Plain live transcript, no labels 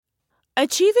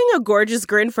Achieving a gorgeous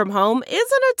grin from home isn't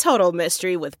a total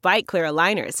mystery with Byte Clear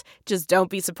aligners. Just don't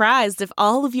be surprised if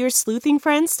all of your sleuthing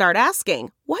friends start asking,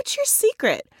 "What's your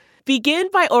secret?" Begin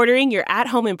by ordering your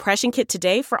at-home impression kit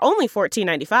today for only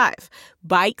 $14.95.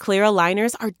 Byte Clear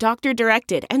aligners are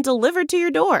doctor-directed and delivered to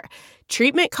your door.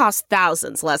 Treatment costs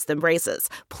thousands less than braces.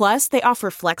 Plus, they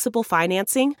offer flexible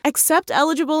financing, accept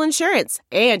eligible insurance,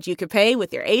 and you can pay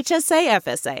with your HSA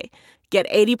FSA. Get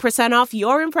 80% off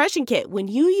your impression kit when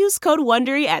you use code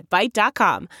WONDERY at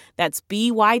Byte.com. That's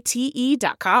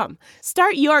BYTE.com.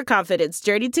 Start your confidence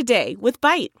journey today with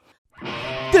Byte.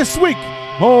 This week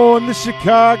on the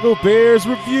Chicago Bears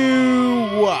Review.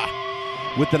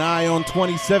 With an eye on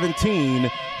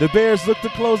 2017, the Bears look to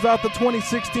close out the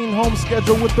 2016 home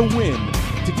schedule with the win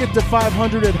to get to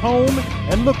 500 at home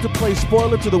and look to play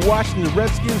spoiler to the Washington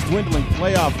Redskins' dwindling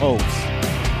playoff hopes.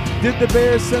 Did the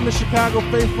Bears send the Chicago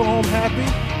faithful home happy,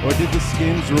 or did the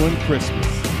Skins ruin Christmas?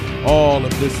 All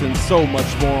of this and so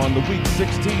much more on the Week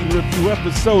 16 review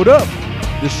episode of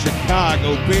the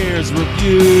Chicago Bears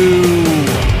Review.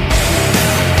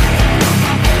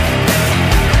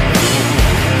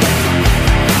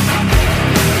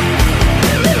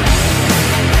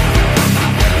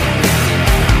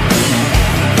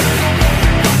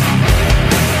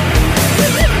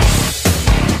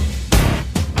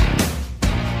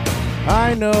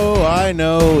 I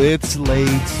know, it's late.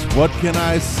 What can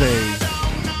I say?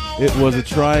 It was a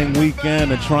trying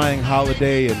weekend, a trying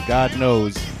holiday, and God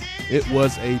knows it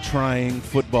was a trying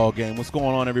football game. What's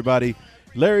going on, everybody?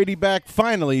 Larry D back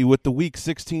finally with the Week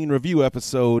 16 review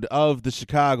episode of the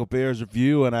Chicago Bears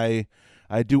Review, and I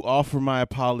do offer my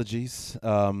apologies.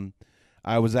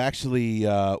 I was actually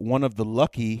one of the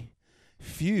lucky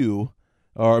few,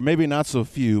 or maybe not so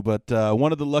few, but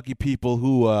one of the lucky people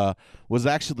who was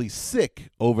actually sick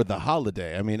over the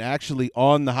holiday. I mean, actually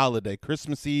on the holiday,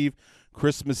 Christmas Eve,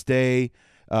 Christmas Day,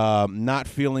 not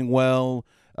feeling well,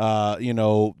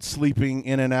 sleeping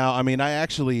in and out. I mean, I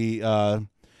actually,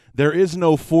 there is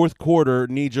no fourth quarter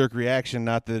knee-jerk reaction,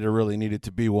 not that there really needed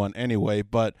to be one anyway,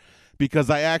 but because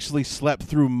I actually slept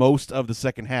through most of the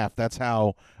second half. That's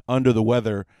how under the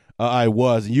weather I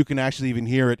was. And you can actually even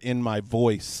hear it in my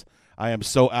voice. I am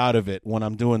so out of it when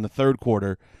I'm doing the third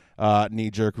quarter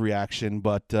knee-jerk reaction.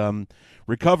 But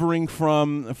recovering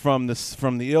from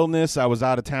the illness, I was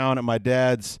out of town at my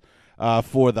dad's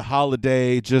for the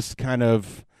holiday. Just kind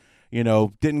of,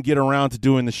 didn't get around to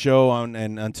doing the show, and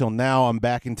until now I'm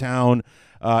back in town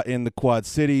in the Quad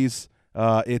Cities.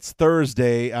 It's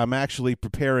Thursday. I'm actually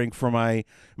preparing for my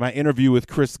interview with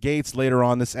Chris Gates later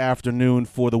on this afternoon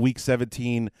for the Week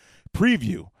 17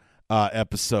 preview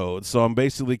episode. So I'm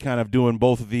basically kind of doing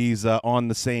both of these on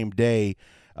the same day,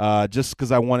 just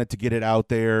because I wanted to get it out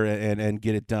there and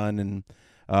get it done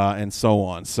and so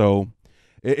on. So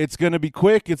it's going to be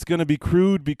quick. It's going to be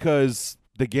crude because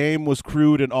the game was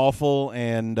crude and awful.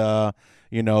 And, to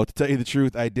tell you the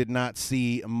truth, I did not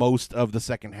see most of the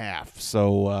second half.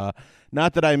 So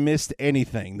not that I missed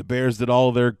anything. The Bears did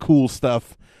all their cool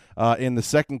stuff in the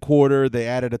second quarter. They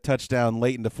added a touchdown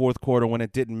late in the fourth quarter when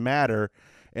it didn't matter.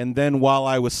 And then while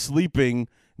I was sleeping,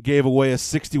 gave away a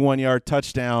 61-yard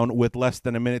touchdown with less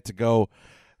than a minute to go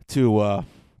so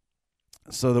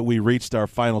that we reached our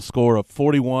final score of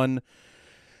 41-21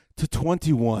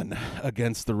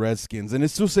 against the Redskins. And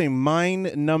it's just a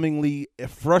mind-numbingly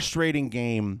frustrating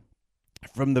game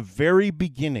from the very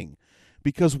beginning.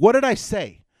 Because what did I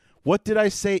say? What did I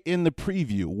say in the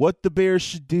preview? What the Bears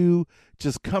should do?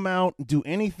 Just come out and do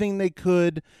anything they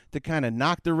could to kind of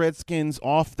knock the Redskins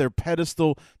off their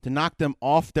pedestal, to knock them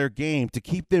off their game, to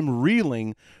keep them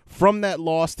reeling from that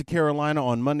loss to Carolina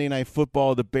on Monday Night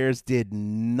Football. The Bears did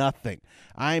nothing.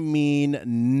 I mean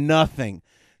nothing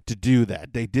to do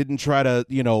that. They didn't try to,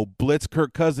 blitz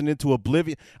Kirk Cousins into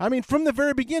oblivion. I mean, from the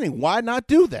very beginning, why not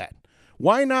do that?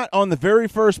 Why not on the very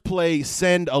first play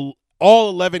send all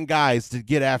 11 guys to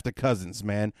get after Cousins,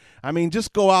 man? I mean,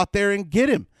 just go out there and get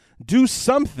him. Do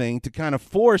something to kind of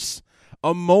force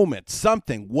a moment,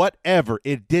 something, whatever.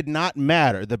 It did not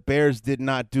matter. The Bears did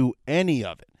not do any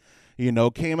of it.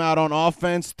 Came out on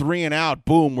offense, 3 and out,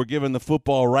 boom, we're giving the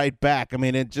football right back. I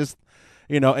mean, it just,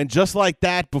 and just like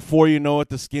that, before you know it,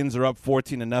 the Skins are up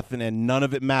 14-0, and none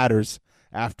of it matters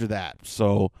after that.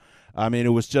 So, I mean, it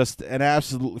was just an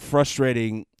absolutely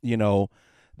frustrating, and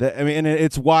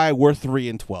it's why we're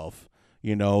 3-12.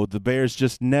 The Bears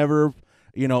just never,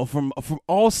 from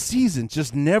all season,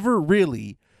 just never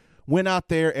really went out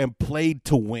there and played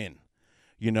to win.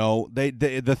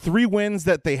 The 3 wins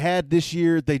that they had this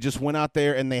year, they just went out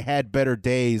there and they had better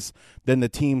days than the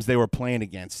teams they were playing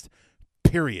against.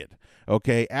 Period.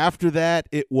 Okay. After that,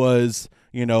 it was,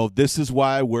 This is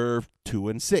why we're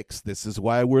 2-6. This is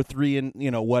why we're 3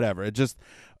 whatever. It just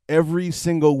every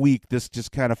single week this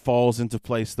just kind of falls into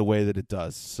place the way that it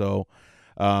does. So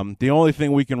the only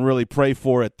thing we can really pray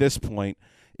for at this point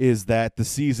is that the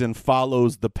season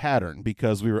follows the pattern,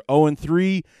 because we were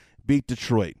 0-3, beat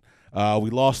Detroit. We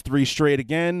lost 3 straight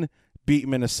again, beat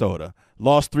Minnesota.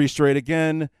 Lost 3 straight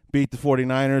again, beat the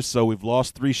 49ers. So we've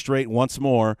lost 3 straight once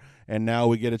more, and now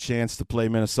we get a chance to play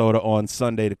Minnesota on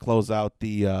Sunday to close out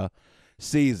the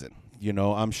season.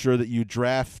 I'm sure that you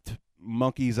draft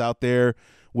monkeys out there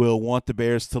will want the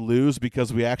Bears to lose,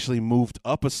 because we actually moved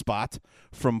up a spot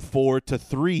from 4 to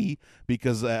 3,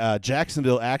 because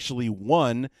Jacksonville actually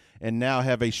won and now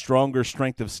have a stronger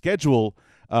strength of schedule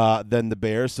than the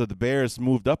Bears. So the Bears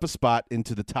moved up a spot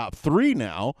into the top 3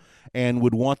 now and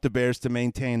would want the Bears to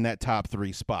maintain that top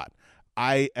 3 spot.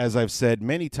 As I've said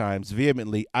many times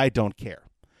vehemently, I don't care.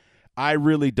 I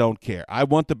really don't care. I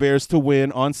want the Bears to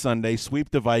win on Sunday,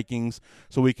 sweep the Vikings,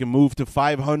 so we can move to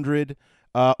 500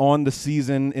 on the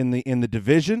season in the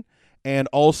division, and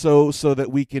also so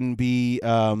that we can be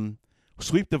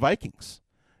sweep the Vikings.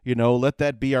 Let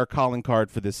that be our calling card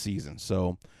for this season.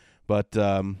 So, but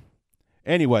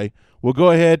anyway, we'll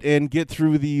go ahead and get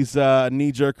through these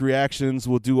knee-jerk reactions.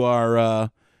 We'll do our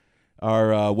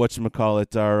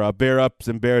whatchamacallit, our bear ups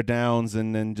and bear downs,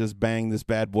 and then just bang this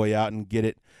bad boy out and get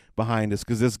it behind us,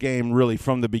 because this game really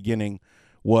from the beginning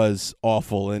was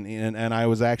awful, and I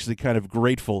was actually kind of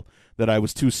grateful that I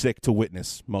was too sick to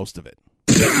witness most of it.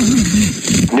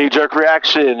 Knee-jerk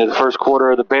reaction in the first quarter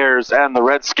of the Bears and the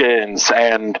Redskins.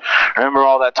 And remember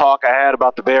all that talk I had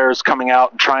about the Bears coming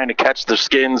out and trying to catch the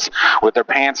Skins with their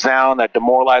pants down, that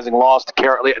demoralizing loss to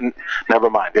Carolina? Never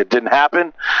mind. It didn't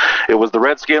happen. It was the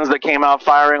Redskins that came out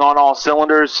firing on all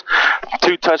cylinders.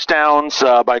 2 touchdowns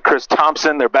by Chris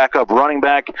Thompson, their backup running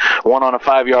back. One on a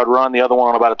 5-yard run, the other one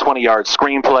on about a 20-yard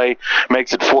screenplay.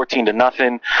 Makes it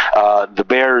 14-0. The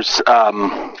Bears,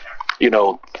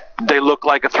 they look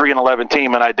like a 3-11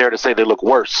 team, and I dare to say they look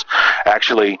worse,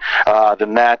 actually,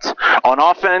 than that. On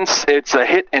offense, it's a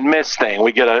hit-and-miss thing.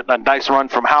 We get a nice run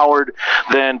from Howard,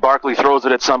 then Barkley throws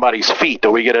it at somebody's feet.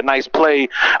 Or we get a nice play,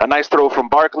 a nice throw from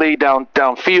Barkley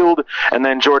downfield, and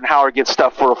then Jordan Howard gets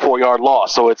stuffed for a 4-yard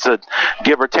loss. So it's a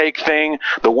give-or-take thing.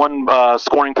 The one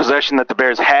scoring possession that the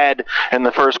Bears had in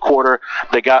the first quarter,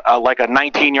 they got like a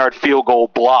 19-yard field goal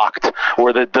blocked,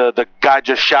 where the guy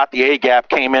just shot the A-gap,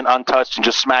 came in untouched, and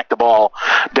just smacked the ball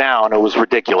down. It was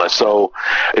ridiculous. So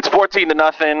it's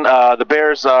 14-0. The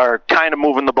Bears are kind of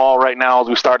moving the ball right now as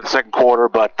we start the second quarter,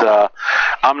 but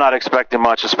I'm not expecting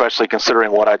much, especially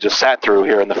considering what I just sat through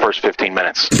here in the first 15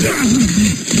 minutes.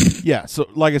 Yeah, so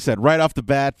like I said, right off the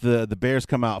bat, the Bears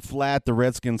come out flat. The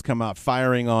Redskins come out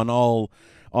firing on all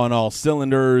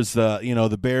cylinders.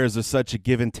 The Bears are such a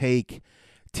give and take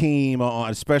team,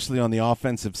 especially on the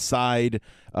offensive side.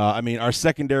 Our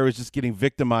secondary was just getting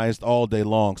victimized all day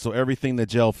long. So everything that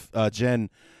Jen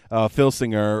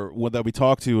Filsinger, that we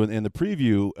talked to in the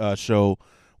preview show,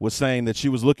 was saying that she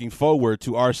was looking forward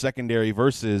to our secondary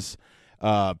versus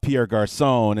Pierre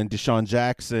Garçon and Deshaun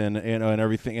Jackson and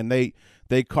everything, and they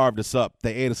carved us up.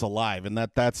 They ate us alive, and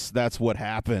that's what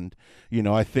happened.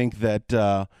 I think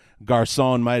that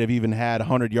Garçon might have even had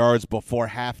 100 yards before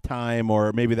halftime,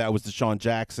 or maybe that was Deshaun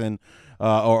Jackson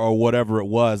or whatever it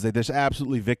was. They just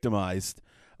absolutely victimized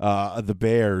the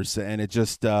Bears, and it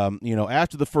just,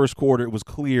 after the first quarter, it was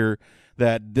clear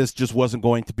that this just wasn't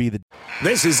going to be the...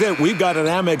 This is it. We've got an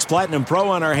Amex Platinum Pro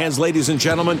on our hands, ladies and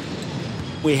gentlemen.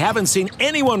 We haven't seen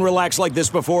anyone relax like this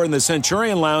before in the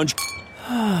Centurion Lounge.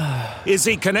 Is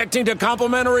he connecting to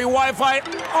complimentary Wi-Fi?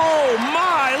 Oh,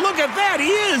 my! Look at that! He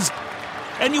is!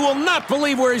 And you will not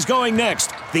believe where he's going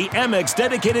next. The Amex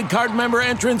dedicated card member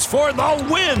entrance for the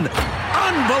win!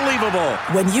 Unbelievable!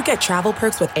 When you get travel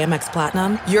perks with Amex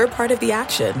Platinum, you're part of the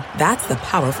action. That's the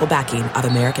powerful backing of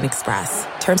American Express.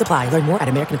 Terms apply. Learn more at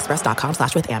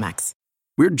americanexpress.com/withAmex.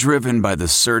 We're driven by the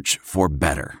search for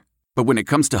better. But when it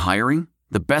comes to hiring,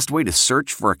 the best way to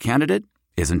search for a candidate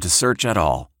isn't to search at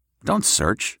all. Don't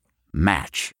search.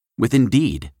 Match. With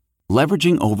Indeed.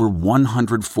 Leveraging over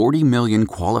 140 million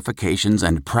qualifications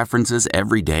and preferences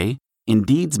every day,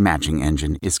 Indeed's matching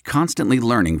engine is constantly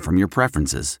learning from your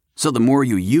preferences. So the more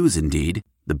you use Indeed,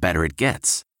 the better it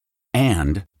gets.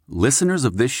 And listeners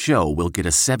of this show will get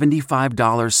a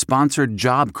 $75 sponsored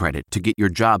job credit to get your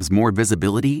jobs more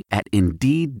visibility at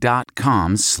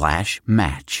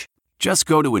Indeed.com/match. Just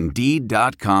go to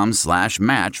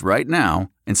Indeed.com/match right now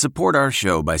and support our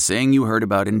show by saying you heard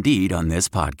about Indeed on this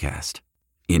podcast.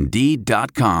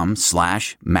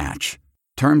 Indeed.com/match.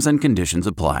 Terms and conditions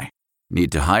apply.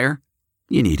 Need to hire?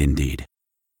 You need Indeed.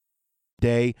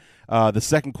 day. The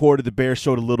second quarter, the Bears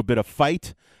showed a little bit of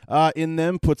fight in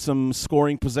them, put some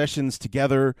scoring possessions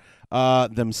together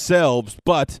themselves,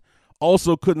 but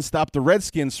also couldn't stop the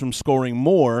Redskins from scoring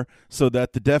more, so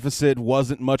that the deficit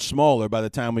wasn't much smaller by the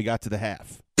time we got to the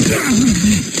half.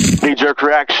 Knee-jerk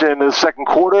reaction in the second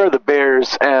quarter, the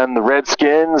Bears and the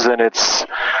Redskins, and it's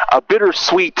a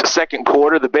bittersweet second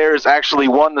quarter. The Bears actually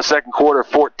won the second quarter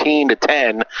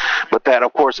 14-10, but that,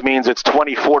 of course, means it's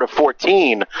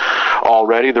 24-14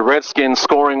 already. The Redskins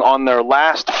scoring on their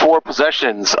last 4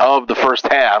 possessions of the first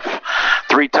half,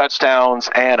 3 touchdowns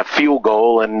and a field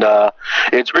goal, and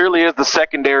it really is the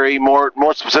secondary, more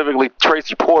specifically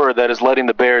Tracy Porter, that is letting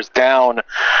the Bears down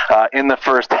in the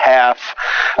first half.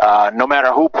 No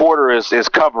matter who Porter is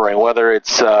covering, whether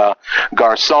it's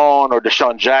Garcon or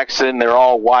Deshaun Jackson, they're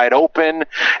all wide open.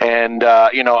 And,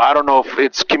 I don't know if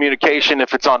it's communication,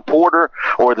 if it's on Porter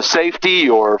or the safety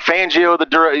or Fangio,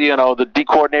 the D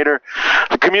coordinator.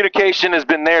 The communication has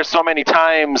been there so many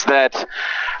times that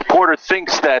Porter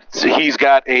thinks that he's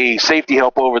got a safety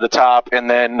help over the top, and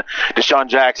then Deshaun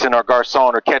Jackson or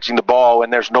Garcon are catching the ball,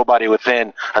 and there's nobody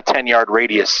within a 10-yard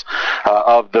radius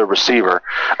of the receiver.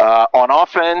 On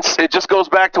offense, it just goes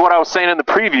back to what I was saying in the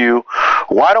preview.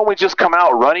 Why don't we just come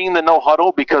out running the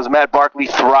no-huddle? Because Matt Barkley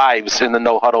thrives in the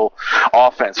no-huddle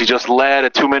offense. He just led a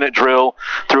 2-minute drill,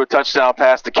 threw a touchdown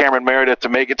pass to Cameron Meredith to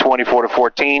make it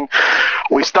 24-14.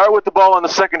 We start with the ball in the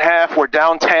second half. We're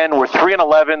down 10. We're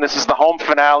 3-11. This is the home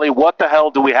finale. What the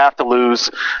hell do we have to lose?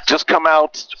 Just come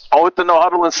out with the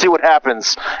no-huddle and see what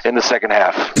happens in the second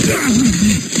half.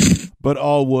 But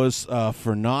all was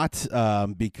for naught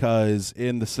because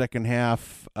in the second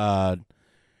half,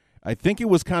 I think it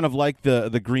was kind of like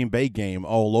the Green Bay game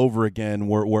all over again,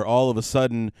 where all of a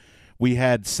sudden we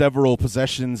had several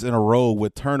possessions in a row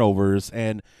with turnovers,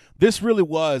 and this really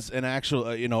was an actual,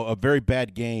 a very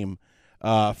bad game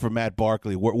for Matt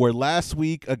Barkley. Where last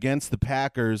week against the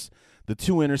Packers, the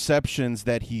 2 interceptions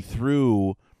that he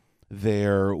threw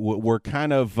there were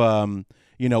kind of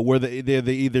where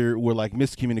they either were like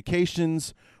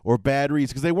miscommunications or bad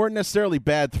reads, because they weren't necessarily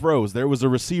bad throws. There was a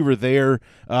receiver there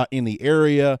in the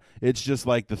area. It's just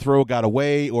like the throw got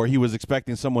away, or he was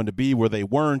expecting someone to be where they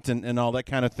weren't, and all that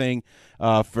kind of thing.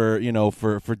 For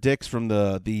Dix from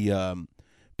the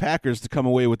Packers to come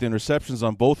away with interceptions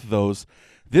on both of those.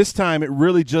 This time, it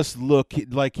really just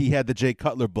looked like he had the Jay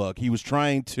Cutler bug. He was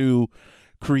trying to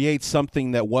create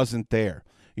something that wasn't there.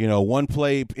 One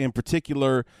play in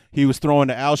particular, he was throwing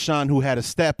to Alshon, who had a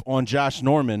step on Josh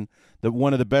Norman,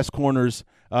 one of the best corners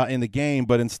in the game,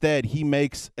 but instead he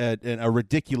makes a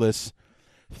ridiculous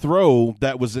throw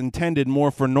that was intended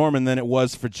more for Norman than it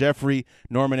was for Jeffrey.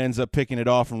 Norman ends up picking it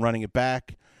off and running it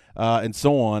back, and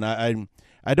so on.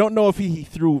 I don't know if he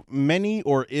threw many,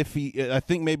 or if I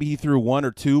think maybe he threw 1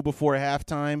 or 2 before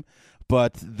halftime,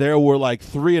 but there were like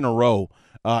 3 in a row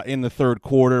in the third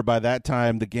quarter. By that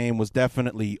time, the game was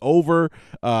definitely over.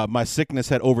 My sickness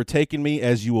had overtaken me,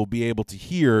 as you will be able to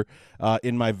hear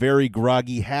in my very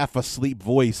groggy, half-asleep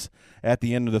voice at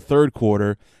the end of the third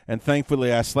quarter. And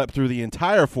thankfully, I slept through the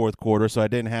entire fourth quarter, so I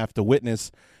didn't have to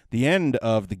witness the end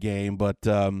of the game. But,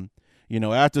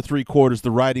 after 3 quarters,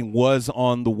 the writing was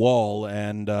on the wall,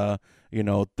 and,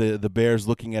 the Bears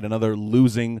looking at another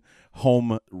losing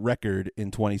home record in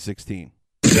 2016.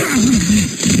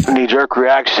 Knee-jerk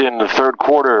reaction in the third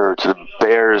quarter to the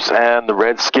Bears and the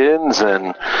Redskins,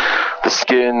 and the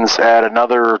Skins add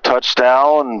another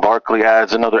touchdown. Barkley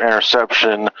adds another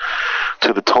interception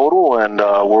to the total, and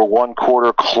we're 1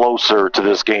 quarter closer to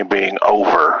this game being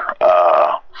over.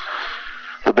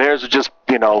 The Bears are just,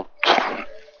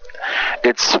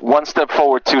 it's 1 step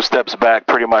forward, 2 steps back,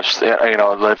 pretty much.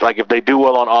 If they do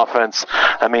well on offense,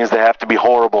 that means they have to be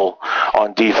horrible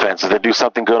on defense. If they do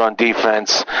something good on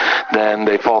defense, then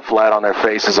they fall flat on their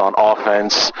faces on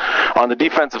offense. On the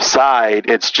defensive side,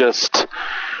 it's just,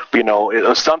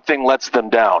 something lets them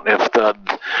down. If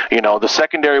the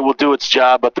secondary will do its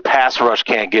job, but the pass rush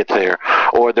can't get there,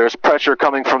 or there's pressure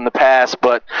coming from the pass,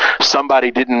 but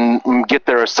somebody didn't get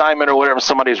their assignment or whatever,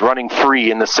 somebody's running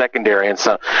free in the secondary, and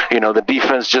so the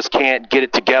defense just can't get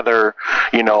it together,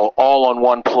 all on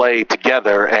one play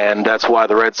together, and that's why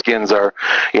the Redskins are,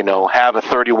 have a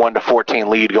 31-14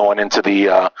 lead going into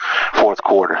the fourth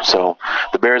quarter. So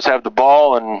the Bears have the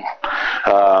ball, and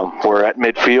we're at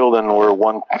midfield, and we're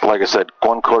 1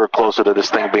 quarter closer to this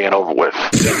thing being over with.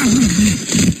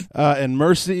 And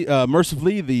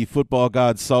mercifully, the football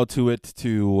gods saw to it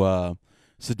to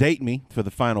sedate me for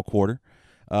the final quarter.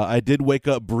 I did wake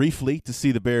up briefly to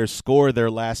see the Bears score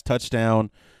their last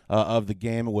touchdown of the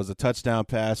game. It was a touchdown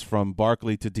pass from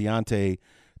Barkley to Deontay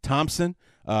Thompson.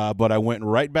 but I went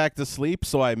right back to sleep,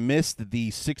 so I missed the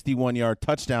 61-yard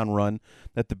touchdown run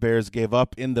that the Bears gave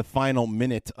up in the final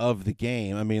minute of the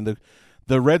game. I mean,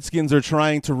 the Redskins are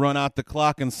trying to run out the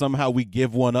clock, and somehow we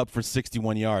give one up for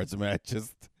 61 yards.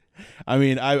 I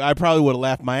mean, I probably would have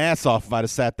laughed my ass off if I'd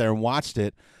have sat there and watched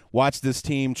this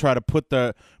team try to put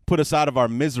us out of our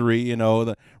misery,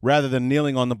 rather than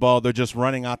kneeling on the ball, they're just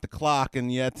running out the clock,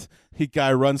 and yet the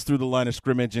guy runs through the line of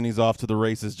scrimmage and he's off to the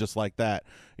races just like that.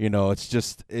 It's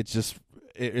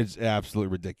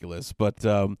absolutely ridiculous. But,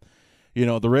 the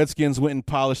Redskins went and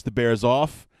polished the Bears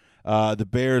off. The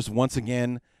Bears, once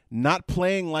again, not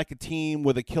playing like a team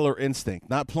with a killer instinct,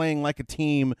 not playing like a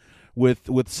team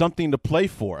with something to play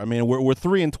for. I mean, we're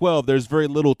 3-12. There's very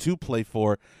little to play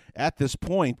for at this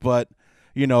point, but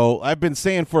I've been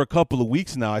saying for a couple of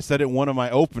weeks now, I said it in one of my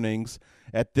openings,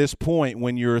 at this point,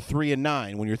 when you're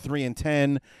 3-9, when you're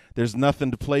 3-10, there's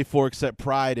nothing to play for except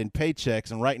pride and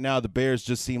paychecks. And right now, the Bears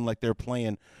just seem like they're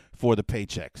playing for the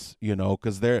paychecks,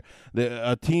 because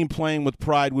a team playing with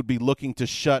pride would be looking to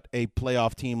shut a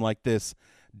playoff team like this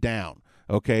down.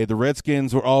 Okay, the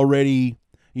Redskins were already,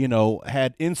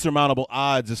 had insurmountable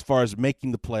odds as far as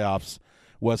making the playoffs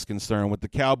was concerned, with the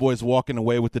Cowboys walking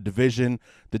away with the division,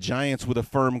 the Giants with a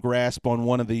firm grasp on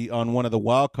one of the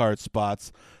wild card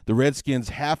spots. The Redskins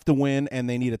have to win, and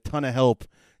they need a ton of help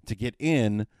to get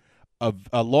in.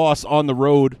 A loss on the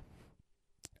road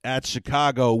at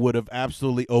Chicago would have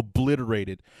absolutely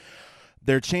obliterated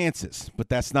their chances, but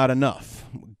that's not enough.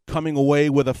 Coming away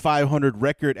with a 500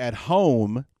 record at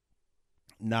home,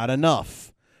 not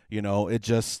enough.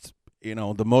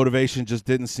 The motivation just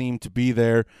didn't seem to be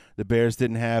there. The Bears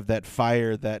didn't have that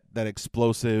fire, that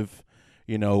explosive,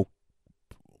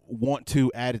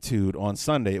 want-to attitude on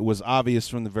Sunday. It was obvious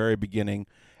from the very beginning,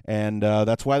 and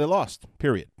that's why they lost,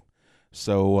 period.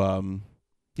 So,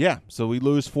 so we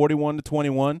lose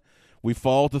 41-21. We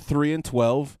fall to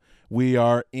 3-12. We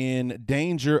are in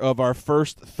danger of our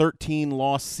first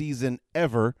 13-loss season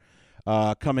ever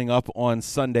coming up on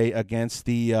Sunday against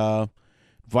the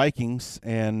Vikings.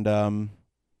 And,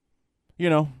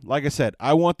 like I said,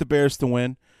 I want the Bears to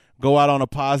win, go out on a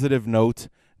positive note,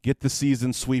 get the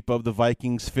season sweep of the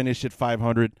Vikings, finish at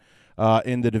 500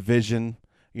 in the division,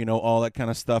 all that kind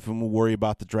of stuff, and we'll worry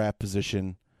about the draft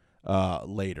position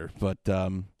later. But,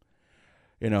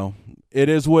 it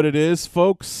is what it is,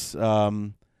 folks.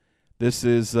 This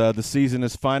is the season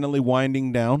is finally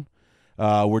winding down.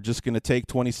 We're just going to take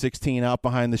 2016 out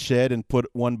behind the shed and put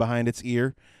one behind its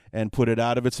ear and put it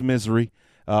out of its misery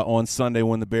on Sunday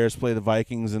when the Bears play the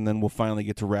Vikings, and then we'll finally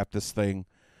get to wrap this thing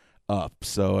up.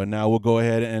 So, and now we'll go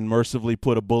ahead and mercifully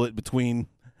put a bullet between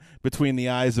the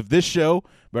eyes of this show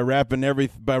by wrapping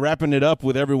it up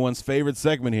with everyone's favorite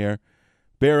segment here.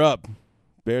 Bear up,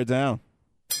 bear down.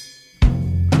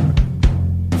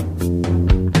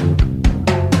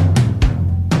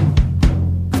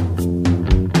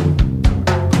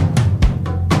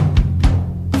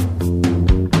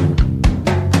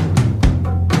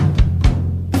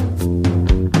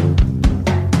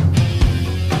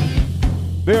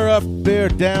 Bear up, bear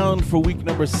down for week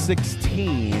number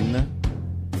 16.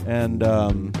 And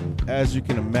as you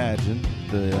can imagine,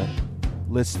 the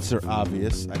lists are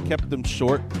obvious. I kept them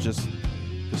short just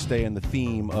to stay in the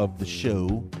theme of the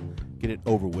show, get it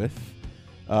over with.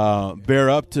 Bear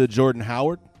up to Jordan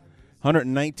Howard,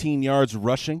 119 yards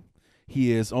rushing.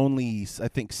 He is only, I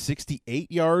think, 68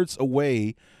 yards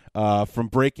away from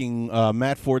breaking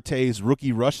Matt Forte's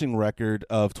rookie rushing record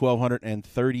of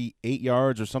 1,238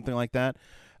 yards or something like that.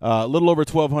 A little over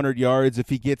 1,200 yards. If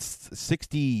he gets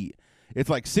 60, it's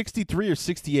like 63 or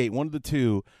 68, one of the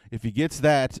two. If he gets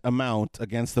that amount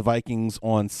against the Vikings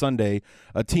on Sunday,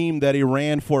 a team that he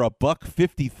ran for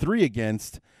 $153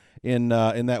 against in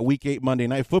that Week 8 Monday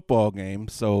Night Football game.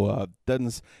 So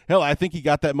I think he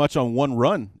got that much on one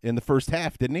run in the first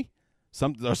half, didn't he?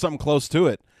 Something close to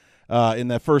it in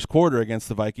that first quarter against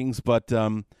the Vikings. But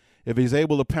if he's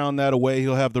able to pound that away,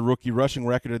 he'll have the rookie rushing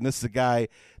record. And this is a guy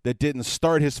that didn't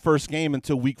start his first game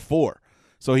until Week 4.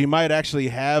 So he might actually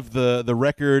have the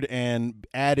record and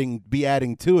be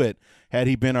adding to it had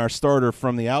he been our starter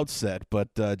from the outset.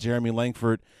 But Jeremy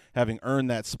Langford, having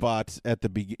earned that spot at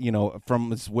the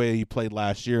from his way he played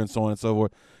last year and so on and so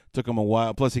forth, took him a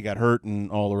while. Plus he got hurt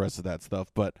and all the rest of that stuff.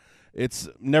 But it's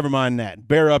never mind that.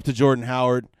 Bear up to Jordan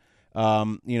Howard.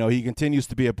 He continues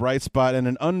to be a bright spot and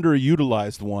an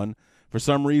underutilized one. For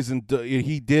some reason,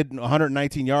 he did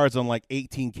 119 yards on like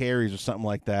 18 carries or something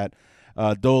like that.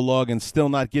 Dole Loggins still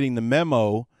not getting the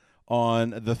memo on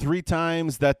the three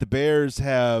games that the Bears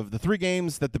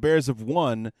have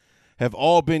won have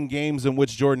all been games in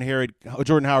which Jordan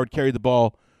Howard carried the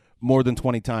ball more than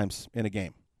 20 times in a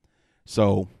game.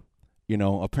 So,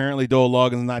 apparently Doyle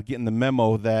Loggins not getting the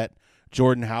memo that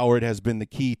Jordan Howard has been the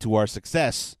key to our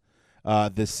success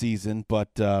this season.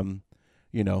 But,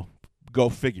 go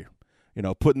figure.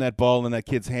 Putting that ball in that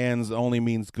kid's hands only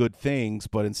means good things,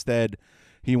 but instead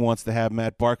he wants to have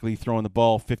Matt Barkley throwing the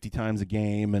ball 50 times a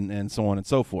game and so on and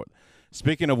so forth.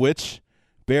 Speaking of which,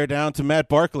 bear down to Matt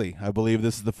Barkley. I believe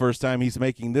this is the first time he's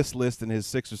making this list in his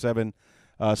 6 or 7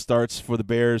 starts for the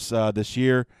Bears this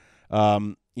year.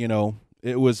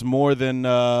 It was more than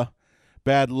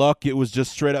bad luck. It was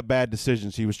just straight-up bad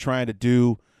decisions. He was trying to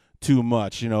do too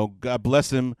much. God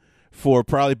bless him for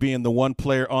probably being the one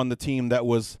player on the team that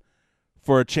was,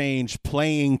 for a change,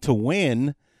 playing to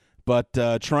win, but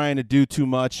trying to do too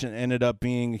much and ended up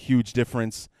being a huge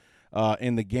difference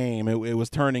in the game. It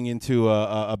was turning into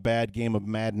a bad game of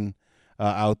Madden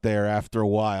out there after a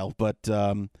while. But,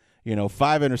 5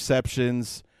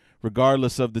 interceptions,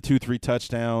 regardless of the 2-3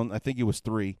 touchdown. I think it was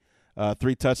 3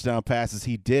 touchdown passes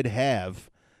he did have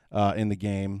in the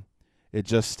game. It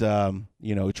just,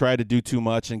 he tried to do too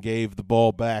much and gave the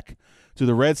ball back to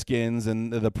the Redskins,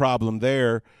 and the problem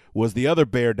there was the other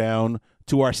bear down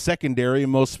to our secondary,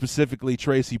 and most specifically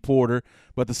Tracy Porter.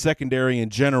 But the secondary in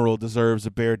general deserves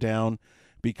a bear down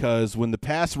because when the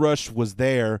pass rush was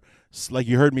there, like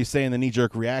you heard me say in the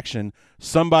knee-jerk reaction,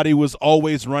 somebody was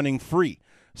always running free.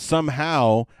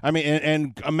 Somehow,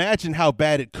 and imagine how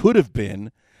bad it could have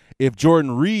been if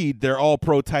Jordan Reed, their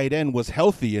all-pro tight end, was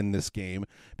healthy in this game,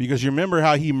 because you remember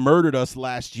how he murdered us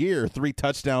last year, 3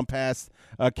 touchdown pass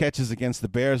catches against the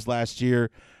Bears last year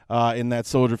in that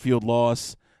Soldier Field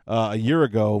loss a year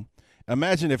ago.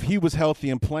 Imagine if he was healthy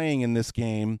and playing in this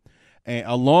game,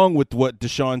 along with what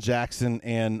Deshaun Jackson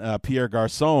and Pierre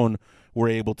Garçon were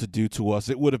able to do to us.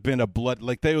 It would have been a blood,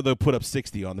 like they would have put up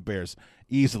 60 on the Bears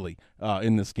easily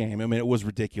in this game. It was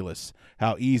ridiculous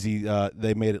how easy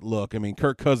they made it look.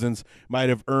 Kirk Cousins might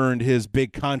have earned his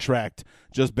big contract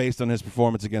just based on his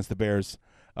performance against the Bears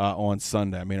on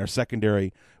Sunday. Our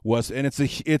secondary was, and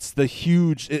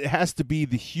it has to be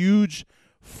the huge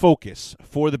focus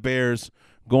for the Bears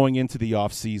going into the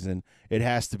offseason. It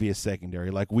has to be a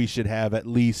secondary. Like, we should have at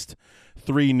least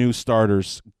 3 new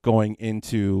starters going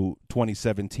into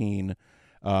 2017,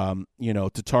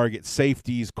 to target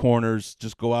safeties, corners,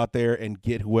 just go out there and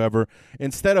get whoever,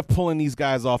 instead of pulling these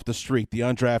guys off the street, the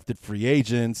undrafted free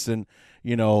agents and,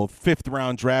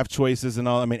 5th-round draft choices and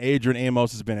all. Adrian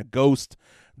Amos has been a ghost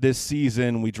this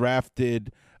season. We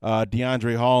drafted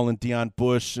DeAndre Hall and Deion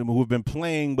Bush, who have been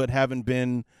playing but haven't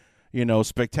been,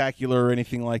 spectacular or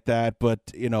anything like that. But,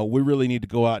 we really need to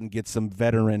go out and get some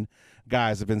veteran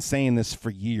guys. I've been saying this for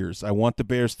years. I want the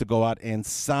Bears to go out and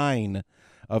sign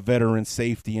a veteran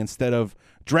safety instead of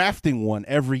drafting one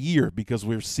every year, because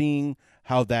we're seeing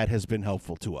how that has been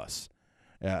helpful to us.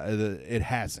 It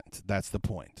hasn't. That's the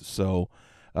point. So,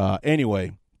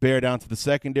 anyway, bear down to the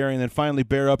secondary, and then finally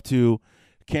bear up to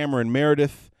Cameron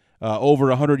Meredith, over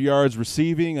 100 yards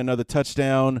receiving, another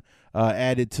touchdown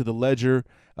added to the ledger.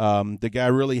 The guy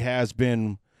really has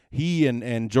been, he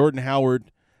and Jordan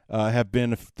Howard have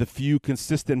been the few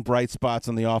consistent bright spots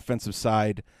on the offensive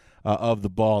side of the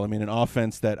ball. An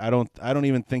offense that I don't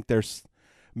even think there's,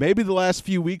 maybe the last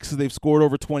few weeks they've scored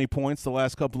over 20 points the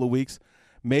last couple of weeks.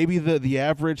 Maybe the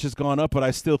average has gone up, but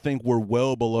I still think we're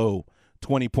well below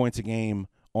 20 points a game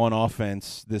on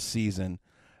offense this season.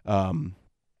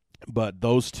 But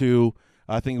those two,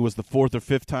 I think it was the 4th or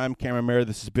 5th time Cameron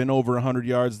Meredith has been over 100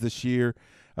 yards this year.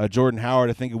 Jordan Howard,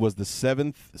 I think it was the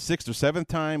 6th or 7th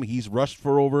time he's rushed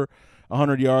for over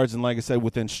 100 yards. And like I said,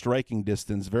 within striking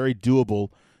distance, very doable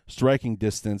striking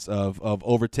distance of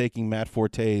overtaking Matt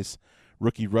Forte's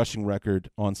rookie rushing record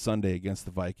on Sunday against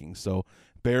the Vikings. So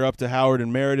bear up to Howard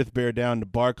and Meredith, bear down to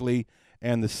Barkley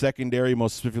and the secondary,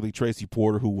 most specifically Tracy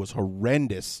Porter, who was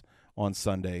horrendous on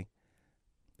Sunday.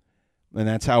 And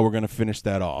that's how we're going to finish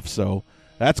that off. So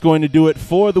that's going to do it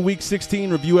for the Week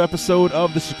 16 review episode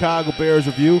of the Chicago Bears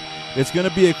Review. It's going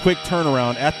to be a quick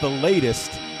turnaround. At the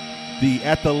latest, the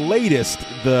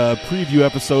preview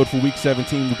episode for Week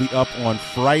 17 will be up on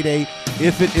Friday,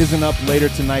 if it isn't up later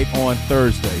tonight on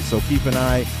Thursday. So keep an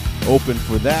eye open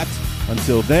for that.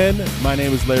 Until then, my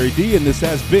name is Larry D, and this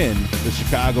has been the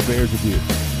Chicago Bears Review.